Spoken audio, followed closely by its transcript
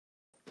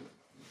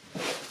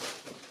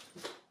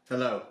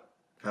Hello,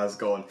 how's it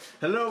going?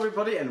 Hello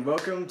everybody and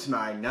welcome to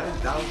my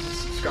 9,000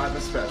 subscriber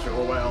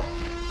special. Oh well,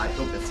 I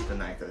hope it's the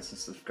 9,000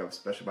 subscriber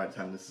special by the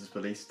time this is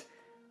released.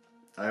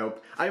 I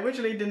hope. I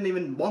originally didn't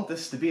even want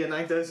this to be a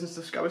 9,000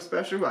 subscriber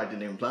special. I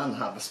didn't even plan to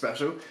have a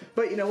special.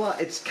 But you know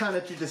what, it's kind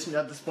of tradition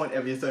at this point.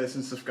 Every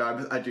 1,000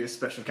 subscribers I do a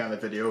special kind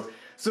of video.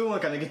 So we're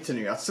going to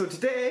continue that. So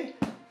today,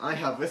 I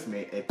have with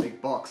me a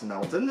big box. And now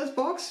what's in this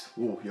box?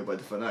 Oh, you're about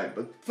to find out.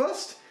 But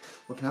first,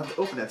 we're going to have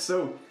to open it.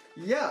 So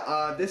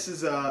yeah, this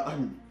is,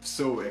 I'm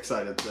so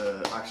excited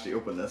to actually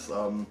open this.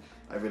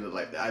 I really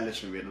like it. I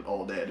literally waited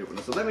all day to open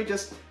this. So let me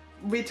just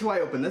wait till I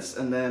open this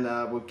and then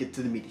we'll get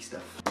to the meaty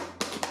stuff.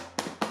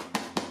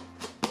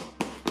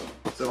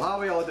 So how are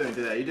we all doing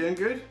today? You doing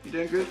good? You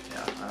doing good?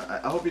 Yeah,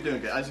 I hope you're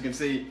doing good. As you can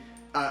see,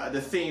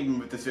 the theme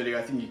with this video,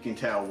 I think you can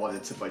tell what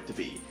it's about to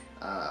be.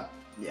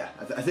 Yeah,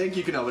 I think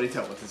you can already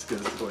tell what this is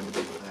going to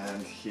be.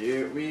 And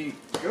here we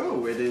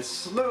go. It is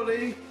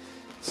slowly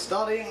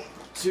starting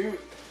to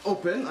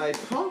open. I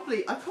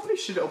probably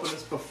should open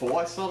this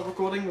before I started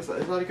recording. Is that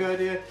a good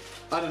idea?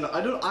 I don't know.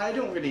 I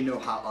don't really know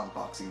how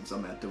unboxings are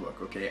meant to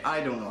work. Okay, I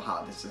don't know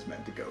how this is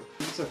meant to go.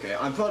 It's okay.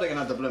 I'm probably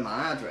gonna have to blur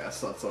my address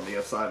that's on the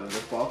other side of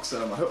this box.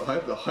 I hope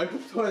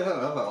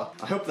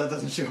that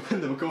doesn't show up in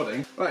the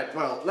recording. Right.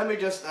 Well, let me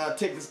just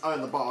take this out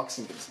of the box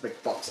and get this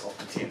big box off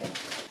the table.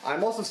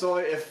 I'm also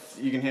sorry if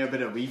you can hear a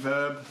bit of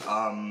reverb.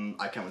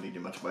 I can't really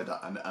do much about that.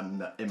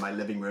 I'm in my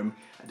living room.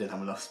 I didn't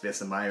have enough space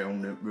in my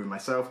own room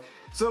myself,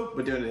 so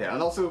we're doing it here.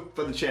 And also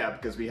for the chair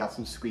because we have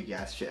some squeaky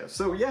ass chairs.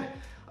 So yeah,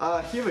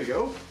 here we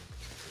go.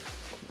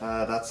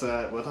 That's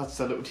a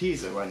little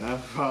teaser right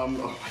now. Oh my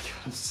god,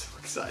 I'm so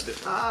excited.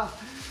 I'll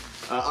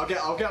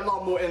get a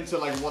lot more into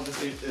like what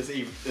this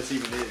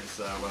even is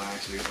when I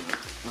actually open it.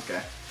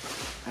 Okay.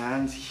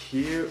 And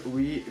here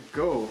we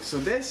go. So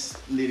this,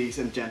 ladies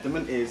and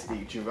gentlemen, is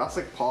the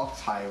Jurassic Park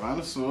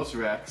Tyrannosaurus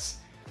Rex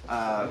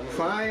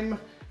Prime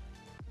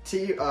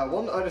 1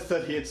 out of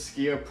 38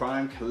 Skier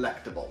Prime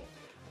Collectible.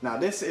 Now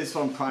this is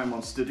from Prime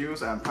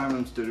Studios, and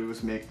Prime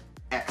Studios make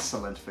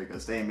excellent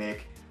figures. They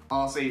make,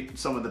 honestly,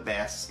 some of the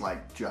best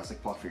like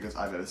Jurassic Park figures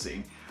I've ever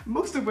seen.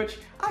 Most of which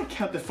I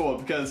can't afford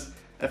because,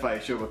 if I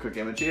show a quick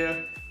image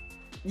here,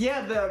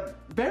 yeah, they're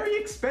very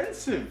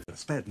expensive.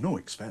 Spared no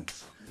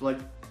expense. Like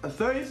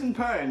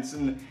 £1,000,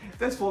 and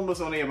this one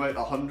was only about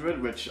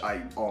 100, which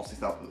I honestly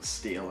thought was a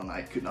steal and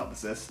I could not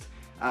resist.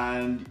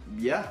 And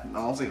yeah,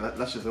 honestly,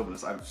 let's just open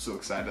this. I'm so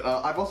excited.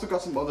 I've also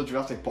got some other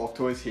Jurassic Park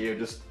toys here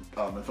just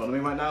in front of me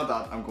right now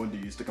that I'm going to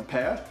use to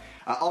compare.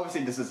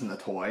 Obviously this isn't a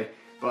toy,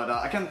 but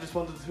I kind of just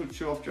wanted to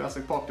show off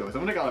Jurassic Park toys.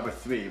 I've only got about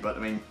 3, but I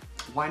mean,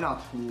 why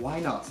not? Why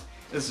not?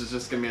 This is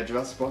just gonna be a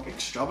Jurassic Park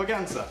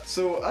extravaganza.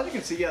 So as you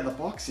can see, yeah, the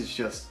box is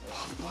just,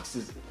 the box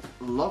is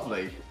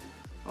lovely.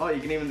 Oh,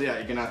 you can even, yeah,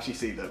 you can actually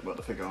see the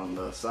figure on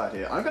the side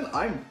here. I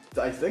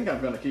think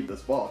I'm gonna keep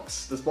this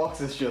box. This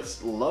box is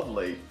just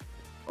lovely.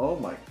 Oh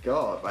my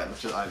god. Right,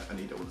 let's just, I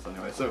need to open this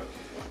anyway. So,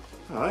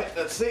 alright,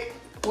 let's see.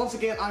 Once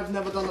again, I've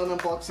never done an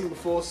unboxing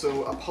before,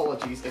 so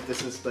apologies if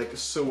this is like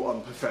so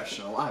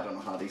unprofessional. I don't know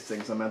how these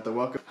things are meant to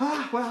work.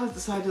 Well, I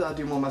decided I'd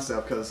do more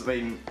myself because, I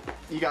mean,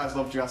 you guys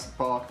love Jurassic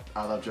Park,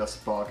 I love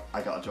Jurassic Park,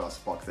 I got a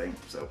Jurassic Park thing,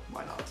 so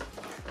why not?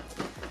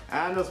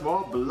 And there's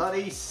more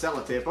bloody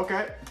sellotape.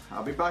 Okay,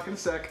 I'll be back in a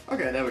sec.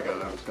 Okay, there we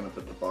go. I'm just gonna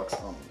put the box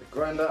on the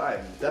grinder. I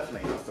am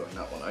definitely not throwing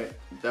that one out.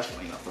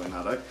 Definitely not throwing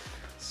that out.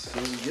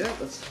 So yeah,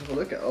 let's have a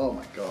look at. Oh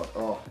my god.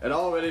 Oh, it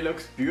already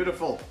looks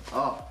beautiful.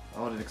 Oh, it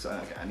looks.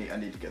 Okay, I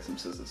need to get some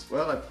scissors.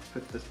 Well, I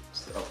put this.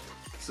 Oh.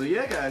 So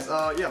yeah, guys.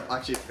 Yeah,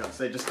 actually, I forgot to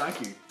say, just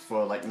thank you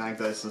for like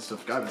 9,000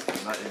 subscribers.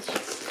 That is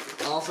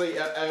just honestly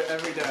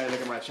every day I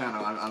look at my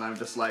channel and I'm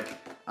just like,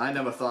 I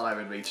never thought I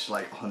would reach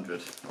like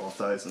 100 or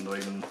 1,000 or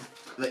even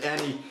like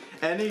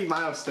any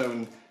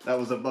milestone that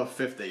was above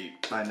 50.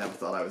 I never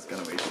thought I was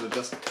gonna reach. So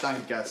just thank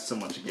you guys so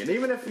much again.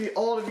 Even if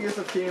all of you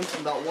have came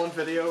from that one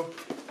video,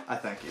 I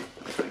thank you.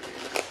 I thank you.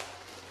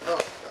 Oh,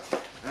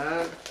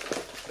 and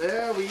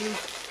there we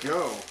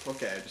go.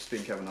 Okay, just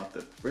being careful not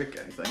to break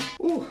anything.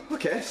 Ooh,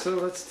 okay, so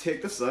let's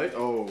take this out.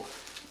 Oh,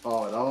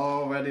 it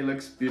already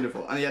looks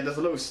beautiful. And yeah, there's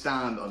a little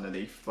stand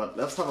underneath, but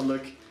let's have a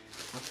look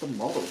at the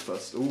model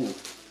first. Ooh,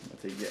 I'll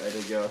take it out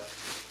of your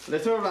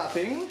little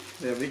wrapping.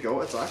 There we go.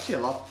 It's actually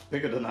a lot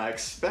bigger than I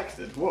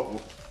expected. Whoa.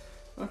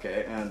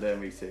 Okay, and then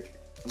we take,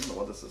 I don't know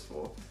what this is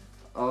for.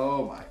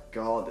 Oh my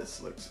god,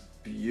 this looks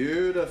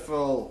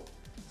beautiful.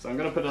 So I'm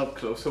gonna put it up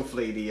close.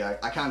 Hopefully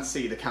I can't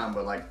see the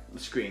camera like the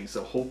screen,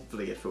 so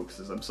hopefully it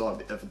focuses. I'm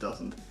sorry if it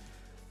doesn't.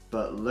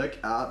 But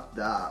look at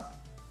that.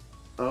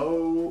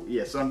 Oh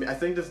yeah, so I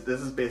think this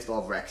is based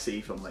off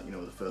Rexy from, like, you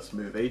know, the first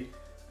movie.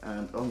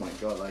 And oh my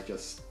god,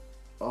 this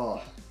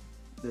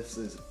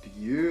is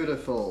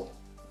beautiful.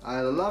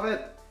 I love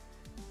it.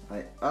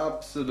 I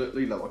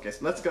absolutely love it. Okay,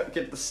 so let's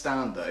get the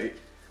stand out. I'm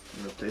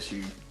gonna place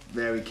you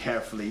very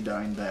carefully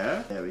down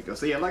there. There we go.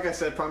 So yeah, like I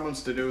said, Prime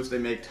Studios, they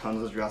make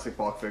tons of Jurassic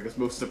Park figures,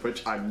 most of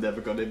which I'm never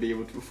going to be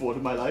able to afford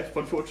in my life,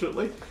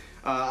 unfortunately.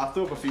 I've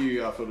thrown up a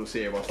few photos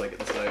here whilst I get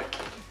this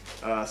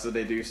out. So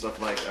they do stuff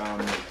like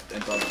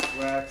Indominus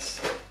Rex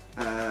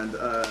and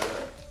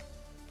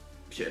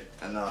shit.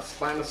 And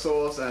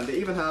Spinosaurus, and they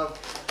even have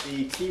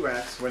the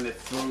T-Rex when it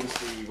throws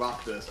the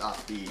raptors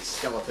at the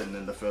skeleton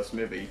in the first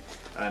movie,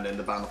 and then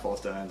the banner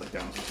falls down, like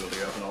down to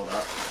the earth and all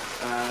that.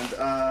 And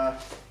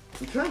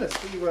I'm trying to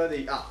see where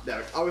the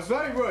there. I was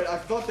very worried. I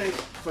thought they'd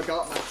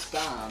forgotten that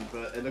stand,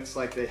 but it looks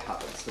like they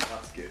haven't, so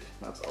that's good.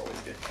 That's always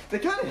good. They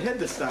kind of hid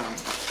the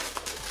stand.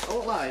 I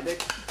won't lie.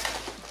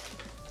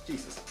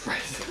 Jesus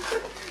Christ.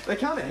 They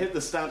kind of hid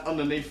the stand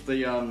underneath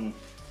the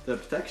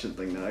protection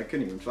thing there. I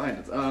couldn't even find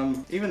it.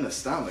 Even the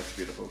stand looks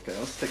beautiful. Okay,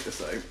 let's take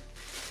this out.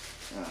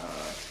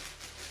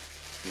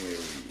 Here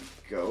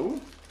we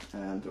go.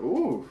 And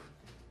oh,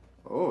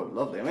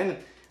 lovely. I mean,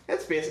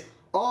 it's basic.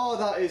 Oh,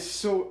 that is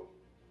so.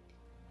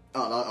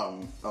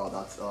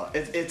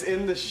 It's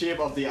in the shape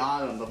of the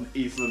island of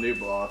Isla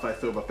Nublar. If I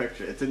throw up a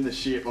picture, it's in the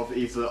shape of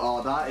Isla.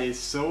 Oh, that is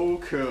so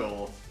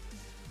cool.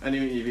 And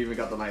you've even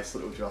got the nice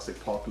little Jurassic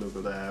Park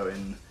logo there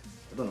in,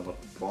 I don't know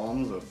what,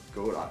 bronze or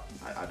gold. I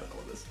don't know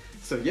what it is.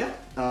 So yeah,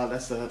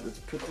 let's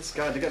put this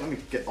guy together. Let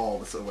me get all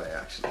this away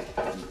actually.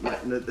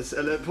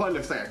 It probably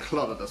looks like I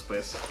cluttered this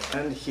place.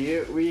 And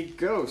here we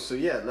go. So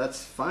yeah,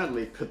 let's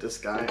finally put this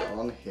guy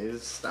on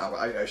his stand.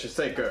 I should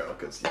say girl,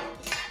 because you know,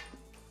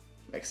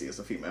 Lexi is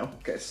a female.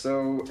 Okay,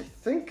 so I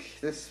think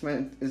this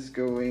is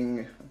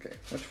going. Okay,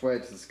 which way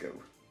does this go?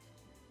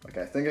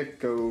 Okay, I think it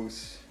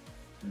goes.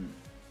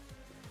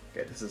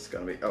 Okay, this is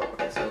gonna be. Oh,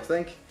 okay, so I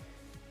think.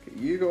 Okay,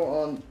 you go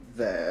on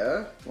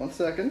there. 1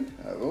 second,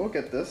 I will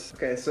get this.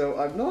 Okay, so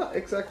I'm not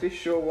exactly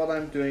sure what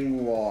I'm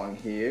doing wrong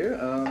here,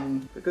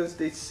 because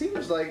it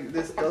seems like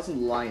this doesn't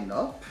line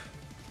up.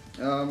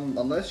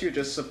 Unless you're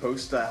just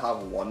supposed to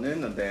have one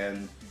in and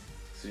then,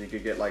 so you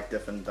could get like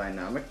different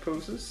dynamic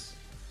poses.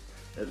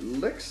 It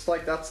looks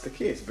like that's the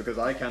case because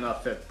I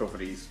cannot fit both of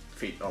these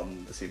feet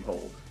on the same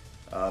hole.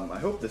 I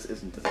hope this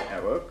isn't an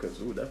error because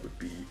that would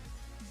be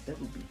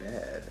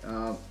bad.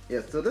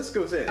 Yeah, so this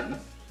goes in.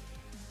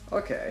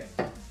 Okay.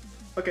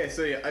 Okay,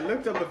 so yeah, I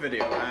looked up a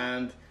video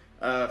and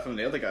from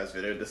the other guy's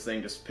video, this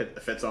thing just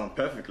fits on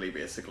perfectly,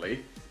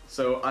 basically.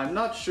 So I'm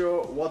not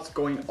sure what's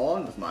going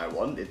on with my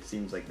one. It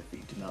seems like the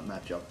feet do not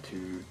match up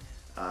to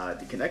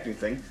the connecting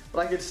thing, but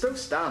I could still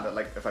stand it.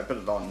 Like if I put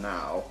it on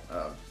now,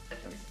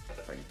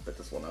 if I can put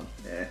this one on,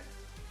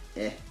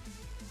 there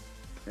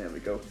we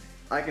go.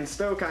 I can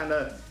still kind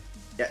of,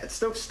 yeah, it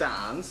still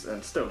stands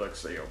and still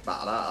looks, you know,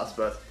 badass,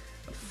 but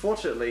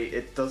unfortunately,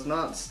 it does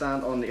not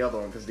stand on the other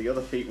one because the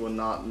other feet will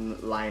not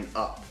line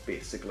up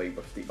basically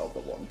with the other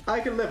one. I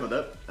can live with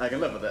it. I can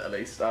live with it at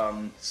least.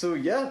 So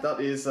yeah, that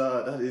is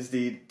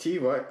the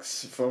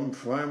T-Rex from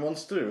Prime 1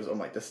 Studios. Oh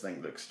my, this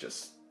thing looks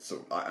just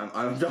so.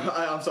 I'm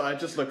sorry. It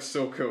just looks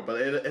so cool,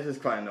 but it is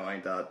quite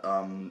annoying that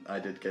I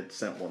did get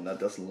sent one that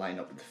doesn't line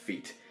up with the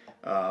feet.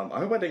 I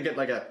hope I didn't get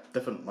like a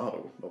different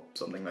model or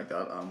something like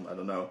that. I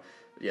don't know.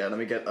 Yeah, let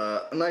me get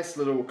a nice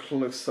little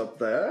close up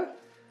there.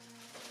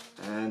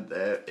 And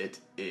there it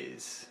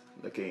is,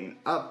 looking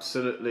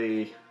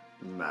absolutely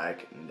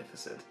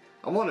magnificent.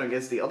 I'm wondering,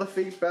 is the other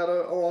feet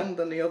better on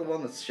than the other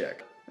one? Let's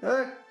check.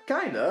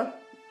 Kinda.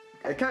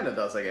 It kinda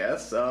does, I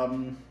guess. I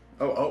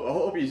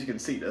hope you can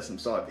see this. I'm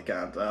sorry if you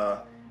can't.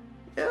 Yeah,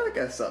 I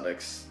guess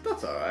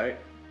that's alright.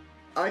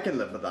 I can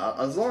live with that,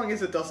 as long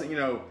as it doesn't,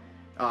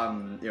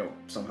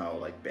 somehow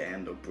like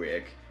bend or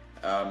break.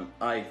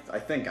 I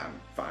think I'm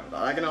fine with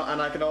that.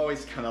 I can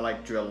always kind of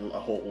like drill a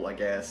hole, I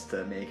guess,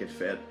 to make it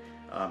fit.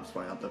 It's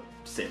probably not the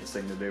safest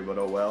thing to do, but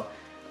oh well.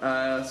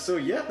 So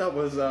yeah, that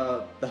was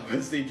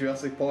the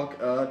Jurassic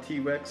Park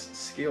T-Rex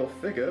scale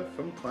figure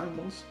from Prime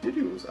 1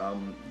 Studios.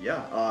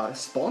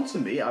 Sponsor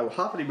me, I will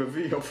happily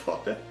review your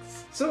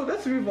products. So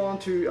let's move on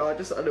to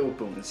just a little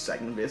bonus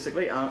segment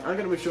basically. I'm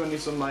going to be showing you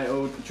some of my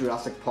old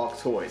Jurassic Park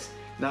toys.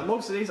 Now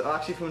most of these are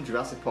actually from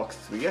Jurassic Park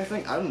 3, I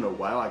think. I don't know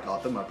where I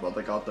got them, my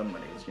brother got them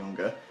when he was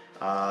younger.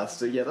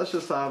 So yeah, let's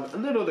just have a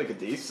little look at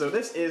these. So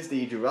this is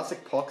the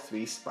Jurassic Park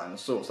 3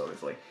 Spinosaurus,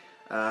 obviously.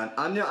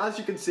 And you know, as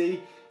you can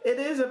see, it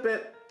is a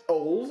bit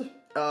old.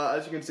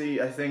 As you can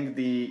see, I think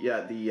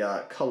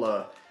the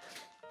color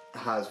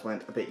has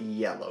went a bit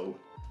yellow.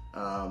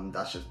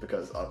 That's just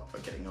because of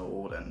getting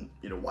old, and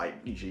you know, white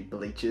usually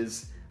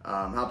bleaches.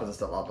 Happens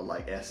to a lot of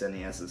like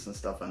SNESs and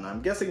stuff, and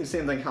I'm guessing the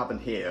same thing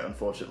happened here,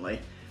 unfortunately.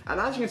 And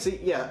as you can see,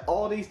 yeah,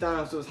 all these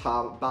dinosaurs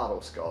have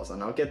battle scars,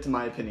 and I'll get to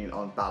my opinion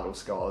on battle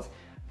scars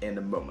in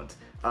a moment.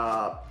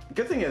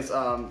 Good thing is,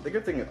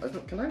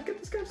 can I get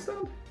this guy to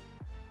stand?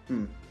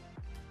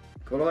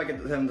 What do I get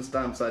him to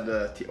stand beside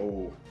the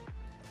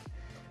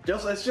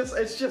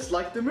it's just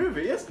like the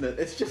movie, isn't it?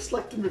 It's just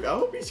like the movie. I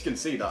hope you can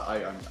see that.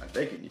 I'm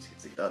thinking you can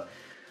see that.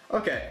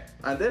 Okay,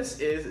 and this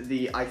is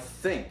the, I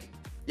think,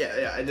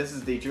 this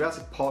is the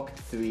Jurassic Park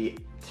 3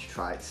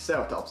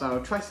 Triceratops. Now,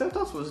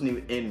 Triceratops wasn't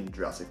even in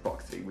Jurassic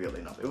Park 3,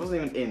 weirdly enough. It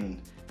wasn't even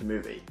in the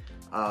movie.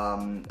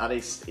 At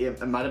least,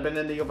 it might have been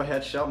in the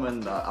overhead shot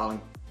when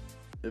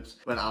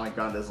when Alan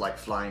Grant is like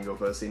flying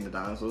over seeing the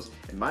dinosaurs.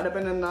 It might have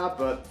been in that,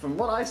 but from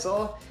what I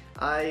saw,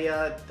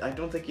 I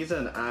don't think he's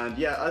in. And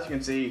yeah, as you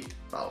can see,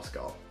 battle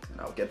scar. And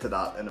I'll get to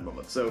that in a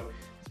moment. So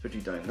let's put you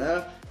down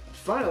there.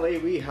 finally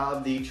we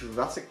have the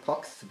Jurassic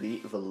Park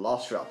 3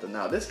 Velociraptor.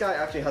 Now this guy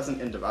actually has an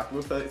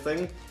interactable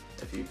thing.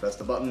 If you press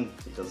the button,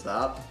 he does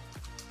that.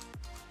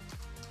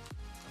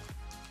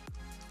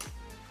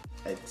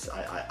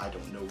 I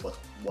don't know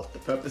what the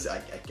purpose is.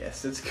 I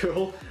guess it's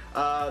cool.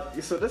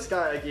 So this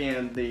guy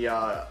again,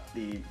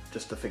 the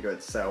just the figure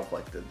itself,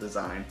 like the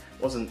design,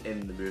 wasn't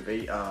in the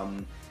movie.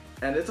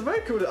 And it's a very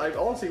cool. I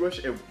honestly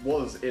wish it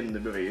was in the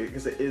movie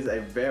because it is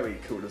a very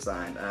cool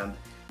design. And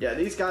yeah,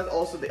 these guys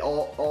also,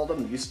 all of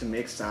them used to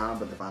make sound,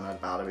 but they ran out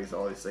of batteries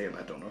obviously, and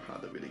I don't know how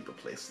to really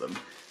replace them.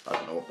 I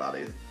don't know what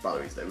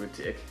batteries they would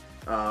take.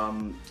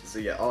 So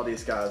yeah, all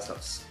these guys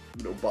have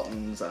little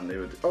buttons, and they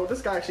would. Oh,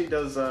 this guy actually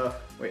does.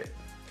 Wait,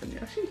 can you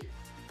actually?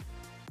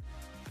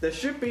 There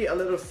should be a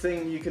little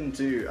thing you can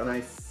do, and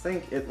I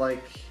think it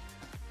like.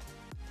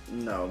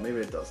 No, maybe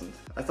it doesn't.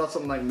 I thought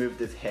something like moved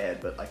his head,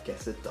 but I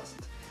guess it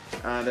doesn't.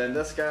 And then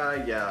this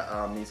guy,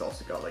 yeah, he's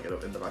also got like an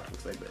interactable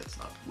thing, but it's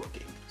not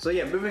working. So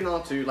yeah, moving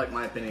on to like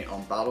my opinion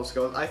on battle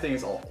scores, I think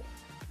it's awful.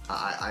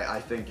 I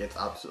think it's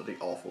absolutely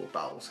awful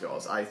battle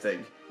scores. I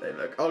think they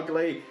look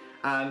ugly,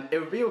 and it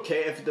would be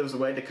okay if there was a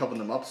way to cover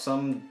them up.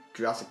 Some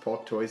Jurassic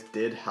Park toys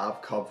did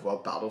have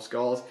cover-up battle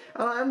scores,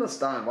 and I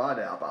understand why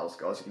they have battle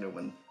scores. You know,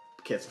 when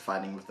kids are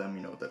fighting with them,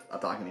 you know, they're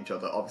attacking each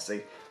other,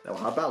 obviously they'll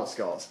have battle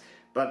scores.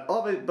 But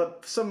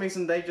for some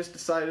reason they just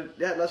decided,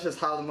 yeah, let's just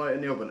have them out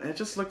in the open, and it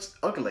just looks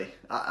ugly.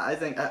 I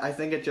think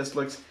it just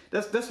looks,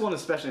 this one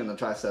especially in the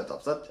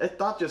Triceratops,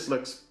 that just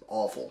looks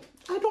awful.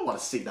 I don't want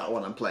to see that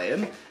when I'm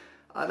playing.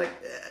 I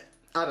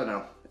don't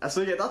know.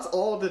 So yeah, that's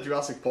all of the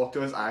Jurassic Park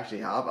toys I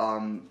actually have.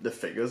 The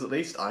figures at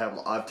least. I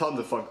have tons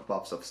of Funko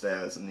Pops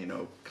upstairs, and you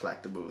know,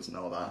 collectibles and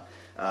all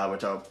that,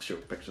 which I'll show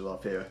pictures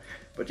of here.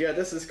 But yeah,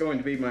 this is going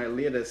to be my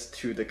latest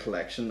to the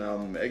collection.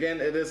 Again,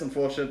 it is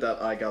unfortunate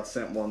that I got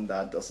sent one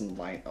that doesn't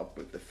line up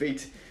with the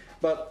feet,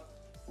 but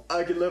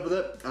I can live with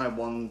it. I have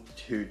one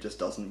who just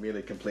doesn't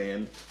really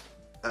complain,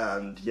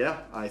 and yeah,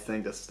 I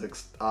think this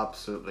looks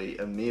absolutely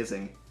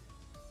amazing.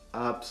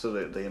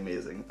 Absolutely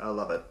amazing. I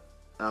love it.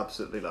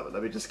 Absolutely love it.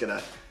 Let me just get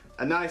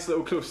a nice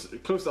little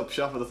close-up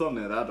shot for the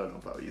thumbnail. I don't know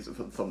if I'll use it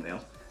for the thumbnail.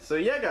 So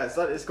yeah guys,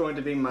 that is going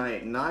to be my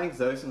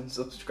 9,000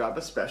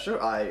 subscriber special.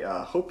 I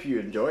hope you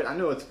enjoyed. I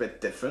know it's a bit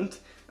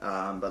different,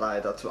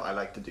 but that's what I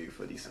like to do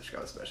for these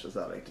subscriber specials.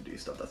 I like to do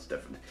stuff that's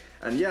different.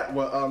 And yeah,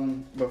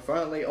 we're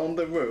finally on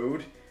the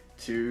road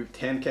to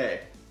 10K.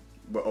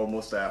 We're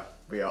almost there.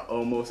 We are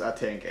almost at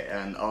 10K,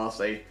 and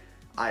honestly,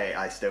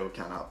 I still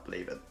cannot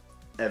believe it.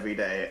 Every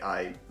day,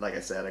 like I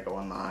said, I go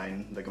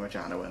online, look at my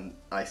channel, and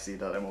I see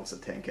that I'm almost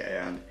at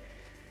 10K, and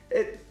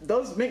it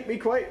does make me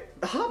quite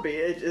happy.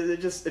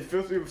 It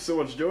fills me with so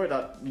much joy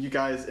that you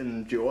guys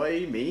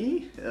enjoy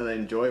me and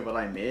enjoy what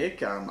I make.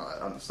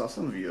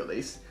 Some of you at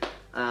least.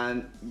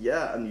 And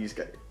yeah, and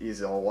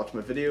you all watch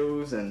my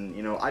videos, and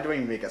you know, I don't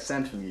even make a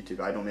cent from YouTube.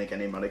 I don't make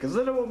any money, because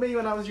little me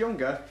when I was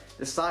younger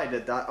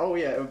decided that, oh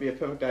yeah, it would be a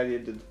perfect idea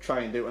to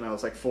try and do it when I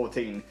was like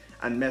 14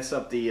 and mess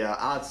up the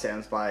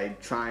AdSense by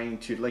trying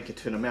to link it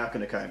to an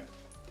American account.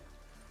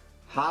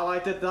 How I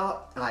did that,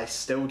 I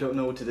still don't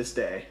know to this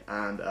day.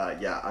 And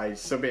yeah,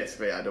 so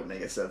basically I don't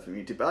make a cent from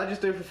YouTube, but I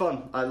just do it for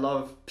fun. I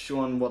love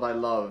showing what I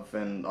love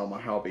and all my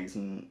hobbies,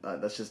 and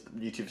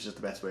YouTube is just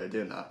the best way of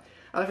doing that.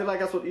 And I feel like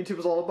that's what YouTube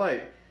is all about.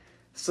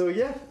 So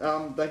yeah,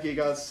 thank you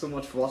guys so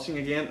much for watching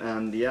again,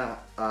 and yeah,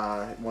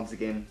 once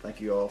again,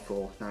 thank you all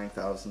for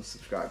 9,000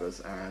 subscribers,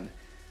 and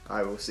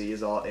I will see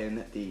you all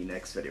in the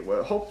next video,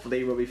 where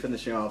hopefully we'll be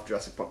finishing off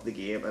Jurassic Park the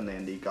game, and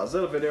then the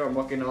Godzilla video I'm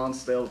working on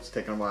still. It's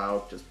taking a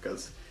while, just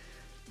because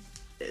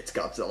it's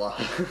Godzilla.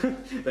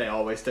 They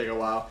always take a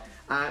while.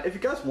 And if you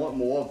guys want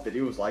more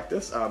videos like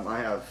this, I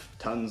have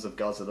tons of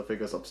Godzilla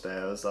figures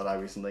upstairs that I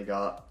recently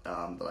got,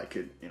 that I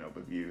could, you know,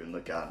 review and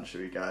look at and show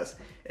you guys.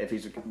 If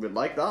you would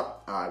like that,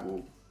 I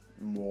will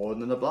more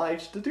than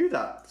obliged to do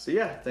that. So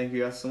yeah, thank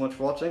you guys so much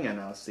for watching, and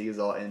I'll see you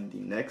all in the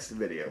next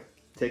video.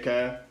 Take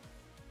care.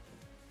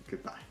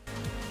 Goodbye.